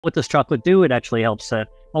What does chocolate do? It actually helps,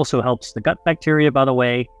 also helps the gut bacteria, by the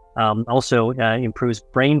way, also improves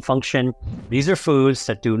brain function. These are foods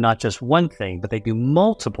that do not just one thing, but they do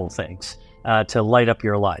multiple things to light up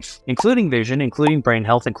your life, including vision, including brain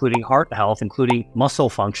health, including heart health, including muscle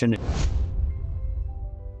function.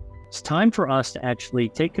 It's time for us to actually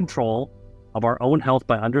take control of our own health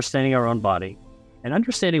by understanding our own body and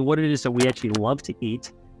understanding what it is that we actually love to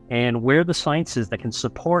eat and where the science is that can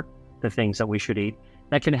support the things that we should eat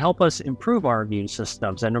that can help us improve our immune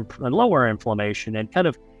systems and lower inflammation and kind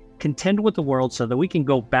of contend with the world so that we can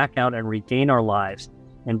go back out and regain our lives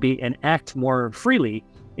and act more freely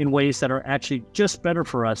in ways that are actually just better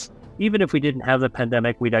for us. Even if we didn't have the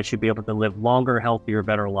pandemic, we'd actually be able to live longer, healthier,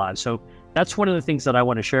 better lives. So that's one of the things that I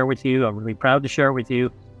want to share with you. I'm really proud to share it with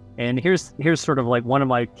you. And here's sort of like one of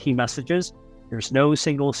my key messages. There's no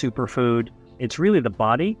single superfood. It's really the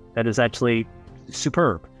body that is actually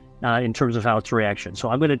superb in terms of how its reaction.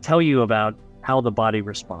 So I'm going to tell you about how the body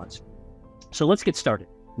responds. So let's get started.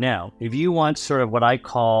 Now, if you want sort of what I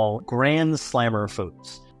call grand slammer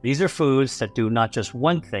foods, these are foods that do not just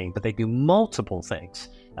one thing, but they do multiple things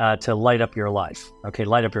to light up your life, okay,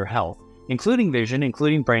 light up your health, including vision,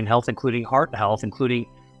 including brain health, including heart health, including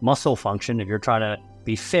muscle function. If you're trying to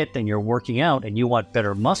be fit and you're working out and you want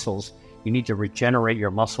better muscles, you need to regenerate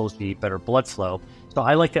your muscles, you need better blood flow. So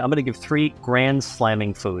I'm going to give 3 grand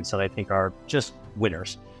slamming foods that I think are just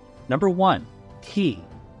winners. Number 1, tea.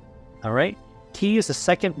 All right. Tea is the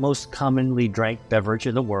second most commonly drank beverage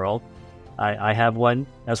in the world. I have one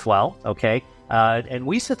as well. Okay. And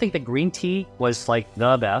we used to think that green tea was like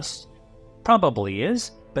the best. Probably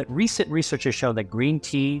is. But recent research has shown that green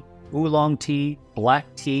tea, oolong tea, black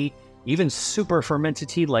tea, even super fermented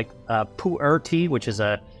tea like pu'er tea, which is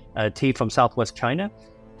a tea from Southwest China,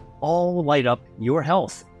 all light up your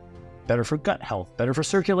health. Better for gut health, better for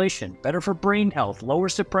circulation, better for brain health,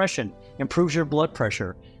 lowers depression, improves your blood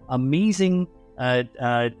pressure. Amazing,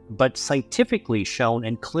 but scientifically shown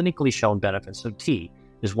and clinically shown benefits. So tea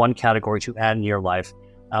is one category to add in your life.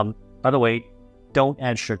 By the way, don't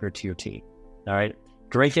add sugar to your tea. All right,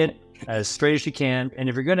 drink it as straight as you can. And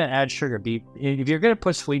if you're going to add sugar, if you're going to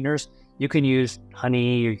put sweeteners, you can use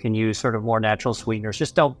honey, you can use sort of more natural sweeteners.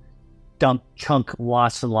 Just don't chunk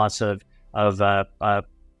lots and lots of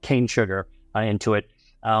cane sugar into it.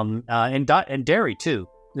 And dairy too.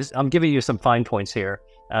 I'm giving you some fine points here,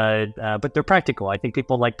 but they're practical. I think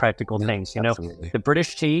people like practical things. You Absolutely. know, the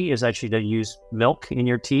British tea is actually to use milk in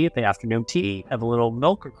your tea, the afternoon tea. Have a little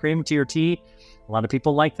milk or cream to your tea. A lot of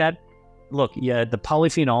people like that. Look, yeah, the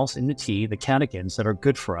polyphenols in the tea, the catechins that are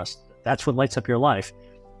good for us, that's what lights up your life.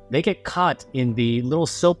 They get caught in the little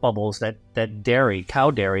soap bubbles that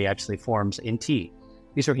cow dairy actually forms in tea.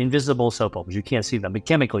 These are invisible soap bubbles. You can't see them, but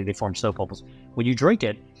chemically they form soap bubbles. When you drink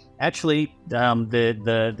it, actually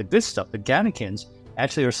the good stuff, the catechins,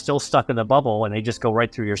 actually are still stuck in the bubble and they just go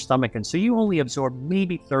right through your stomach. And so you only absorb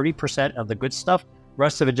maybe 30% of the good stuff.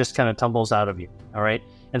 Rest of it just kind of tumbles out of you, all right?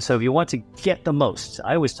 And so if you want to get the most,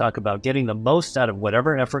 I always talk about getting the most out of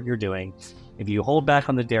whatever effort you're doing. If you hold back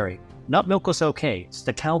on the dairy, nut milk is okay. It's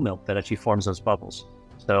the cow milk that actually forms those bubbles.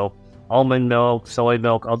 So almond milk, soy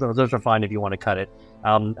milk, those are fine if you want to cut it.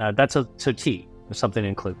 So tea is something to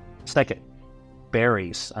include. Second,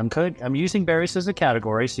 berries. I'm using berries as a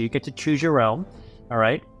category, so you get to choose your own. All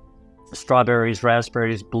right, strawberries,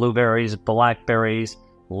 raspberries, blueberries, blackberries,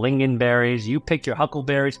 lingonberries. You pick your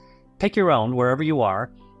huckleberries. Pick your own wherever you are.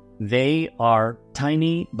 They are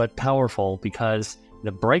tiny but powerful because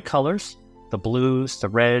the bright colors, the blues, the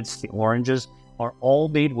reds, the oranges, are all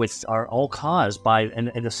caused by and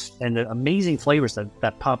the amazing flavors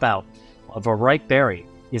that pop out of a ripe berry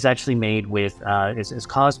is actually made with is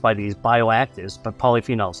caused by these bioactives, but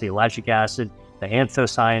polyphenols, the ellagic acid, the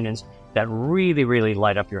anthocyanins that really, really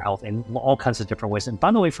light up your health in all kinds of different ways. And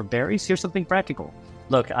by the way, for berries, here's something practical.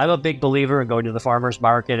 Look, I'm a big believer in going to the farmer's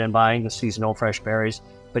market and buying the seasonal fresh berries,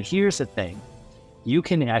 but here's the thing. You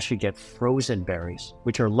can actually get frozen berries,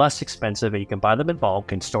 which are less expensive, and you can buy them in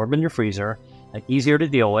bulk and store them in your freezer, easier to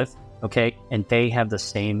deal with, okay? And they have the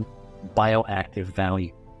same bioactive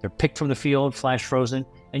value. They're picked from the field, flash frozen,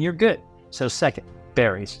 and you're good. So second,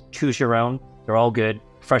 berries. Choose your own. They're all good,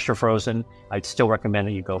 fresh or frozen. I'd still recommend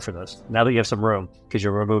that you go for those, now that you have some room, because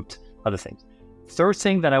you removed other things. Third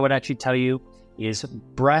thing that I would actually tell you is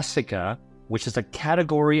Brassica, which is a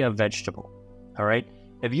category of vegetable, all right?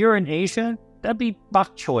 If you're in Asia, that'd be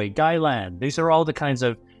bok choy, gailan. These are all the kinds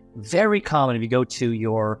of very common. If you go to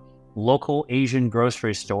your local Asian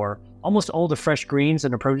grocery store, almost all the fresh greens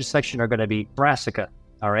in the produce section are going to be Brassica,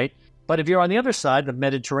 all right? But if you're on the other side, the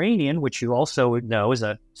Mediterranean, which you also know is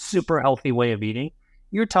a super healthy way of eating,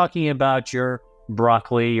 you're talking about your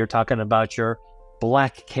broccoli, you're talking about your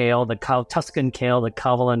black kale, the Tuscan kale, the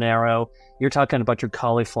cavallonero, you're talking about your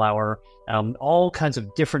cauliflower, all kinds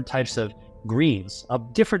of different types of greens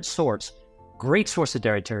of different sorts. Great source of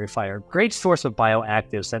dietary fiber, great source of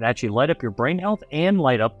bioactives that actually light up your brain health and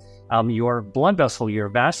light up your blood vessel, your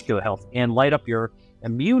vascular health, and light up your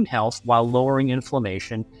immune health while lowering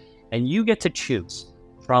inflammation. And you get to choose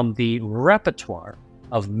from the repertoire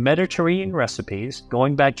of Mediterranean recipes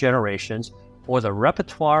going back generations, or the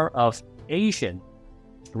repertoire of Asian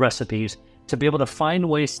recipes, to be able to find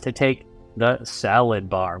ways to take the salad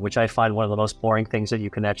bar, which I find one of the most boring things that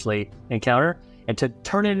you can actually encounter, and to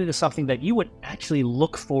turn it into something that you would actually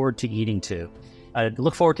look forward to eating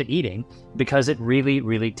because it really,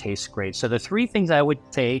 really tastes great. So the three things I would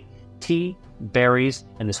say: tea, berries,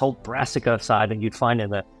 and this whole brassica side that you'd find in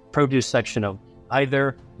the produce section of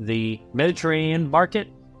either the Mediterranean market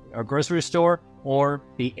or grocery store or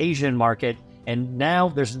the Asian market. And now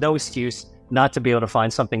there's no excuse not to be able to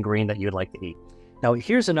find something green that you'd like to eat. Now,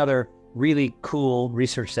 here's another really cool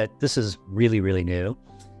research that this is really, really new.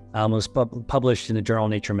 It was published in the journal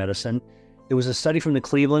Nature Medicine. It was a study from the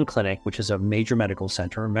Cleveland Clinic, which is a major medical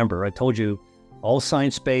center. Remember, I told you, all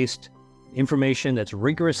science-based information that's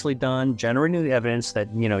rigorously done, generating the evidence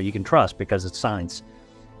that you can trust because it's science.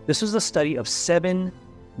 This was a study of 7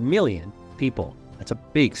 million people. That's a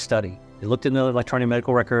big study. They looked in the electronic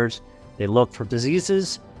medical records. They looked for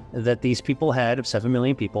diseases that these people had, of 7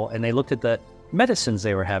 million people, and they looked at the medicines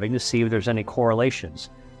they were having to see if there's any correlations.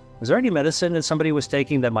 Was there any medicine that somebody was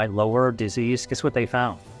taking that might lower disease? Guess what they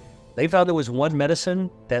found? They found there was one medicine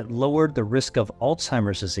that lowered the risk of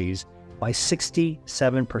Alzheimer's disease by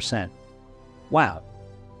 67%. Wow.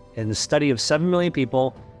 In the study of 7 million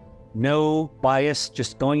people, no bias,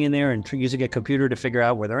 just going in there and using a computer to figure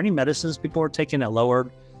out were there any medicines people were taking that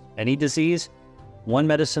lowered any disease. One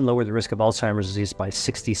medicine lowered the risk of Alzheimer's disease by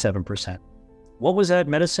 67%. What was that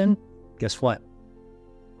medicine? Guess what?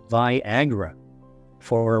 Viagra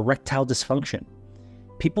for erectile dysfunction.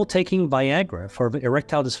 People taking Viagra for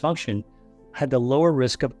erectile dysfunction had the lower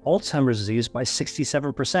risk of Alzheimer's disease by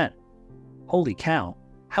 67%. Holy cow.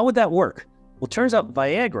 How would that work? Well, it turns out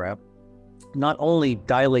Viagra not only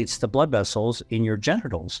dilates the blood vessels in your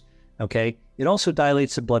genitals, okay, it also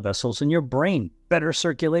dilates the blood vessels in your brain, better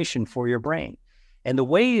circulation for your brain. And the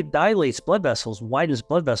way it dilates blood vessels, widens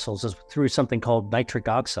blood vessels, is through something called nitric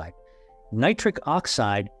oxide. Nitric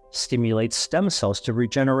oxide stimulates stem cells to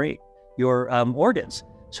regenerate your organs.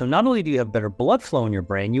 So not only do you have better blood flow in your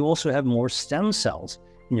brain, you also have more stem cells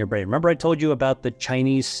in your brain. Remember I told you about the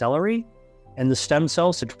Chinese celery and the stem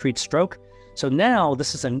cells to treat stroke? So now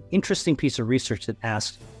this is an interesting piece of research that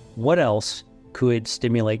asks, what else could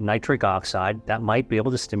stimulate nitric oxide that might be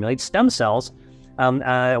able to stimulate stem cells,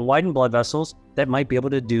 widen blood vessels, that might be able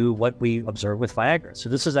to do what we observe with Viagra? So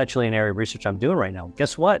this is actually an area of research I'm doing right now.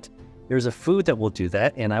 Guess what? There's a food that will do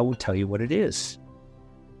that, and I will tell you what it is.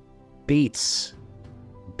 Beets.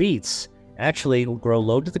 Beets actually grow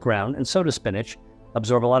low to the ground, and so does spinach,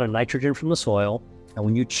 absorb a lot of nitrogen from the soil, and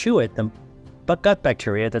when you chew it, the gut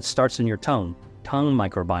bacteria that starts in your tongue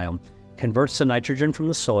microbiome, converts the nitrogen from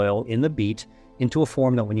the soil in the beet into a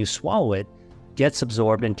form that when you swallow it, gets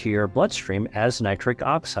absorbed into your bloodstream as nitric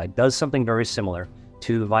oxide. Does something very similar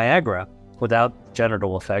to Viagra without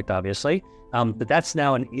genital effect, obviously. But that's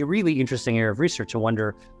now a really interesting area of research to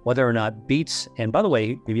wonder whether or not beets, and by the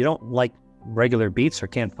way, if you don't like regular beets or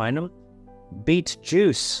can't find them, beet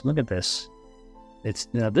juice, look at this.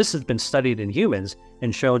 This has been studied in humans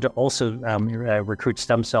and shown to also recruit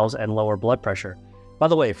stem cells and lower blood pressure. By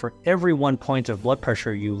the way, for every 1 point of blood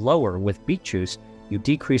pressure you lower with beet juice, you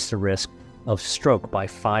decrease the risk of stroke by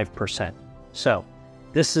 5%. So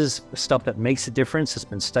this is stuff that makes a difference. It's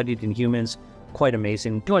been studied in humans. Quite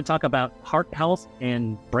amazing. You want to talk about heart health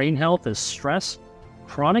and brain health as stress?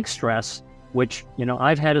 Chronic stress, which,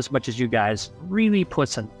 I've had as much as you guys, really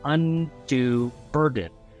puts an undue burden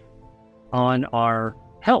on our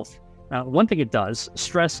health. One thing it does,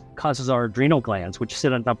 stress causes our adrenal glands, which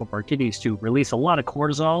sit on top of our kidneys, to release a lot of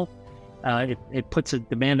cortisol. It puts a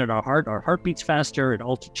demand on our heart beats faster. It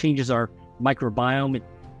also changes our microbiome. It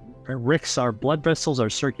wrecks our blood vessels, our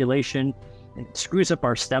circulation. It screws up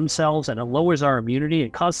our stem cells, and it lowers our immunity.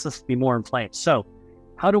 It causes us to be more inflamed. So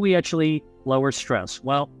how do we actually lower stress?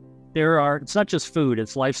 Well, it's not just food,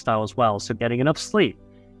 it's lifestyle as well. So getting enough sleep,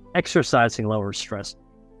 exercising lowers stress,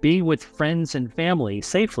 being with friends and family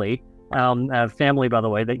safely, family, by the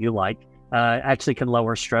way, that you like, actually can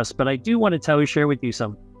lower stress. But I do want to share with you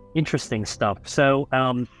some interesting stuff. So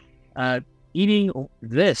eating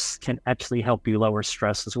this can actually help you lower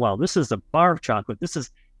stress as well. This is a bar of chocolate. This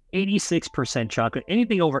is 86% chocolate.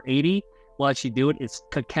 Anything over 80 will actually do it. It's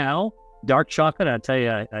cacao, dark chocolate. I tell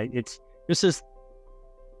you, this is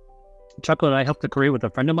chocolate I helped to create with a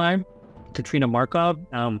friend of mine, Katrina Markov.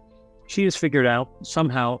 She has figured out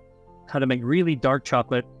somehow how to make really dark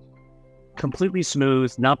chocolate, completely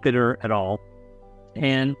smooth, not bitter at all.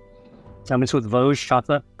 And it's with Vosges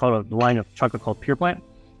chocolate, called a line of chocolate called Pure Plant.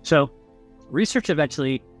 So research have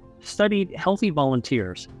actually studied healthy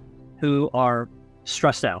volunteers who are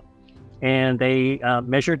stressed out, and they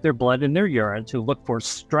measured their blood and their urine to look for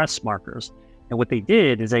stress markers. And what they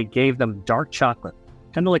did is they gave them dark chocolate,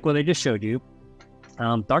 kind of like what I just showed you,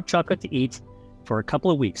 dark chocolate to eat for a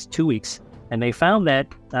couple of weeks, 2 weeks. And they found that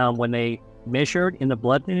when they measured in the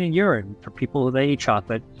blood and in urine for people who they ate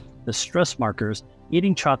chocolate, the stress markers,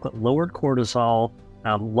 eating chocolate lowered cortisol,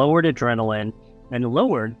 lowered adrenaline, and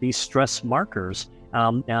lowered these stress markers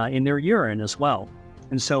in their urine as well.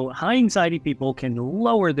 And so high anxiety people can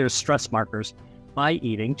lower their stress markers by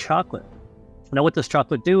eating chocolate. Now, what does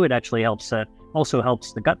chocolate do? It actually helps, also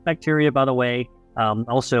helps the gut bacteria, by the way,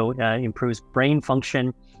 also improves brain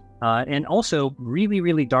function, and also really,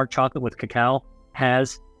 really dark chocolate with cacao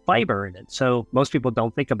has fiber in it. So most people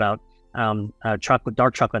don't think about dark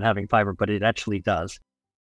chocolate having fiber, but it actually does.